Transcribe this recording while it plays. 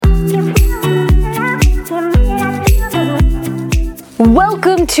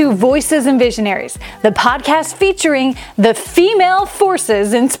Welcome to Voices and Visionaries, the podcast featuring the female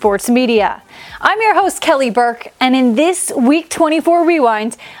forces in sports media. I'm your host, Kelly Burke, and in this Week 24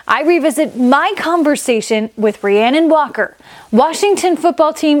 Rewind, I revisit my conversation with Rhiannon Walker, Washington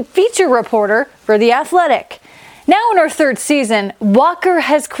football team feature reporter for The Athletic. Now in her third season, Walker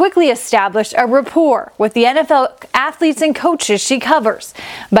has quickly established a rapport with the NFL athletes and coaches she covers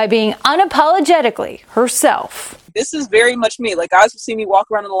by being unapologetically herself. This is very much me. Like, guys will see me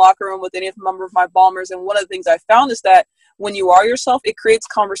walk around in the locker room with any of the member of my Bombers, and one of the things I found is that when you are yourself, it creates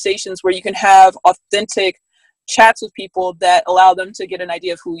conversations where you can have authentic chats with people that allow them to get an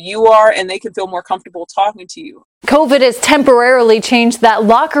idea of who you are, and they can feel more comfortable talking to you. COVID has temporarily changed that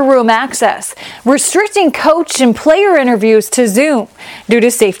locker room access, restricting coach and player interviews to Zoom due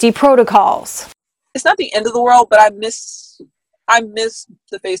to safety protocols. It's not the end of the world, but I miss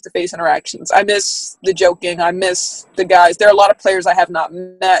the face-to-face interactions. I miss the joking. I miss the guys. There are a lot of players I have not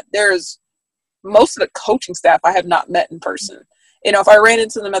met. There's most of the coaching staff I have not met in person. You know, if I ran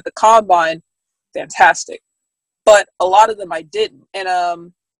into them at the combine, fantastic. But a lot of them I didn't.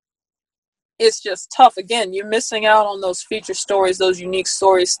 And it's just tough. Again, you're missing out on those feature stories, those unique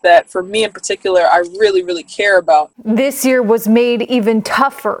stories that, for me in particular, I really, really care about. This year was made even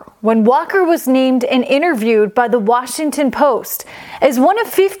tougher when Walker was named and interviewed by the Washington Post as one of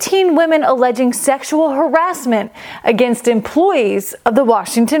 15 women alleging sexual harassment against employees of the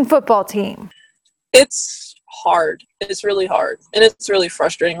Washington football team. It's hard. It's really hard. And it's really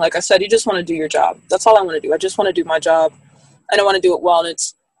frustrating. Like I said, you just want to do your job. That's all I want to do. I just want to do my job. And I want to do it well. And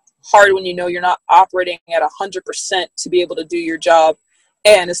it's hard when you know you're not operating at 100% to be able to do your job.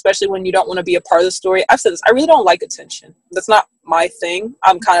 And especially when you don't want to be a part of the story. I've said this, I really don't like attention. That's not my thing.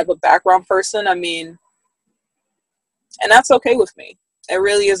 I'm kind of a background person. And that's okay with me. It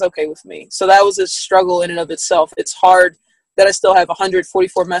really is okay with me. So that was a struggle in and of itself. It's hard that I still have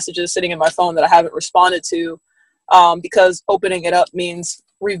 144 messages sitting in my phone that I haven't responded to, because opening it up means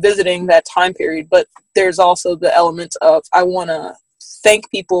revisiting that time period. But there's also the element of I want to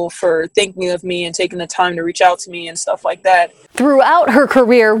thank people for thinking of me and taking the time to reach out to me and stuff like that. Throughout her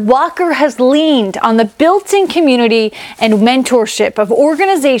career, Walker has leaned on the built-in community and mentorship of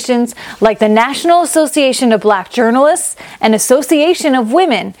organizations like the National Association of Black Journalists and Association of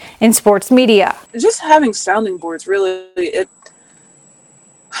Women in Sports Media. Just having sounding boards, really,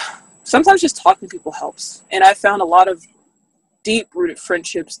 sometimes just talking to people helps. And I found a lot of deep-rooted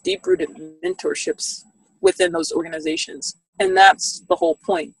friendships, deep-rooted mentorships within those organizations. And that's the whole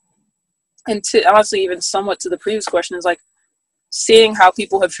point. And to honestly, even somewhat to the previous question, is like seeing how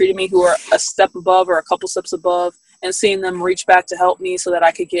people have treated me who are a step above or a couple steps above, and seeing them reach back to help me so that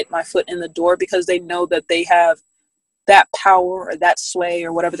I could get my foot in the door because they know that they have that power or that sway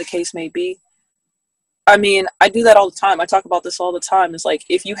or whatever the case may be. I mean, I do that all the time. I talk about this all the time. It's like,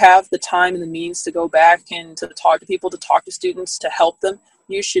 if you have the time and the means to go back and to talk to people, to talk to students, to help them,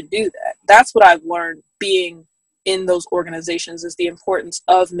 you should do that. That's what I've learned being in those organizations, is the importance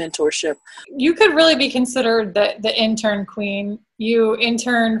of mentorship. You could really be considered the intern queen. You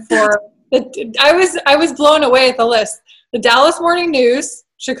intern for I was blown away at the list. The Dallas Morning News,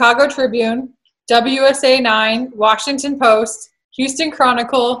 Chicago Tribune, WUSA 9, Washington Post, Houston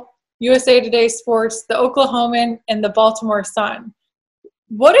Chronicle, USA Today Sports, the Oklahoman, and the Baltimore Sun.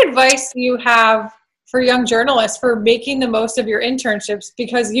 What advice do you have for young journalists for making the most of your internships?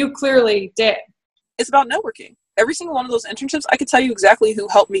 Because you clearly did. It's about networking. Every single one of those internships, I could tell you exactly who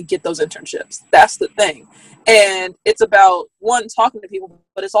helped me get those internships. That's the thing. And it's about, one, talking to people,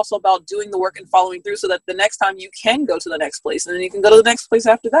 but it's also about doing the work and following through so that the next time you can go to the next place, and then you can go to the next place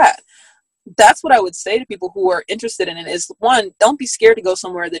after that. That's what I would say to people who are interested in it is, one, don't be scared to go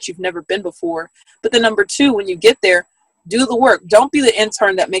somewhere that you've never been before. But then number two, when you get there, do the work. Don't be the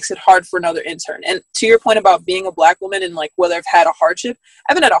intern that makes it hard for another intern. And to your point about being a Black woman and like whether I've had a hardship,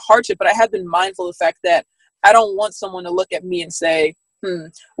 I haven't had a hardship, but I have been mindful of the fact that I don't want someone to look at me and say,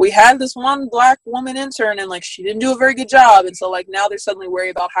 we had this one Black woman intern and like she didn't do a very good job. And so like now they're suddenly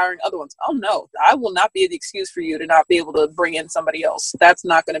worried about hiring other ones. Oh no, I will not be the excuse for you to not be able to bring in somebody else. That's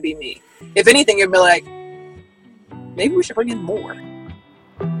not going to be me. If anything, you'd be like, maybe we should bring in more.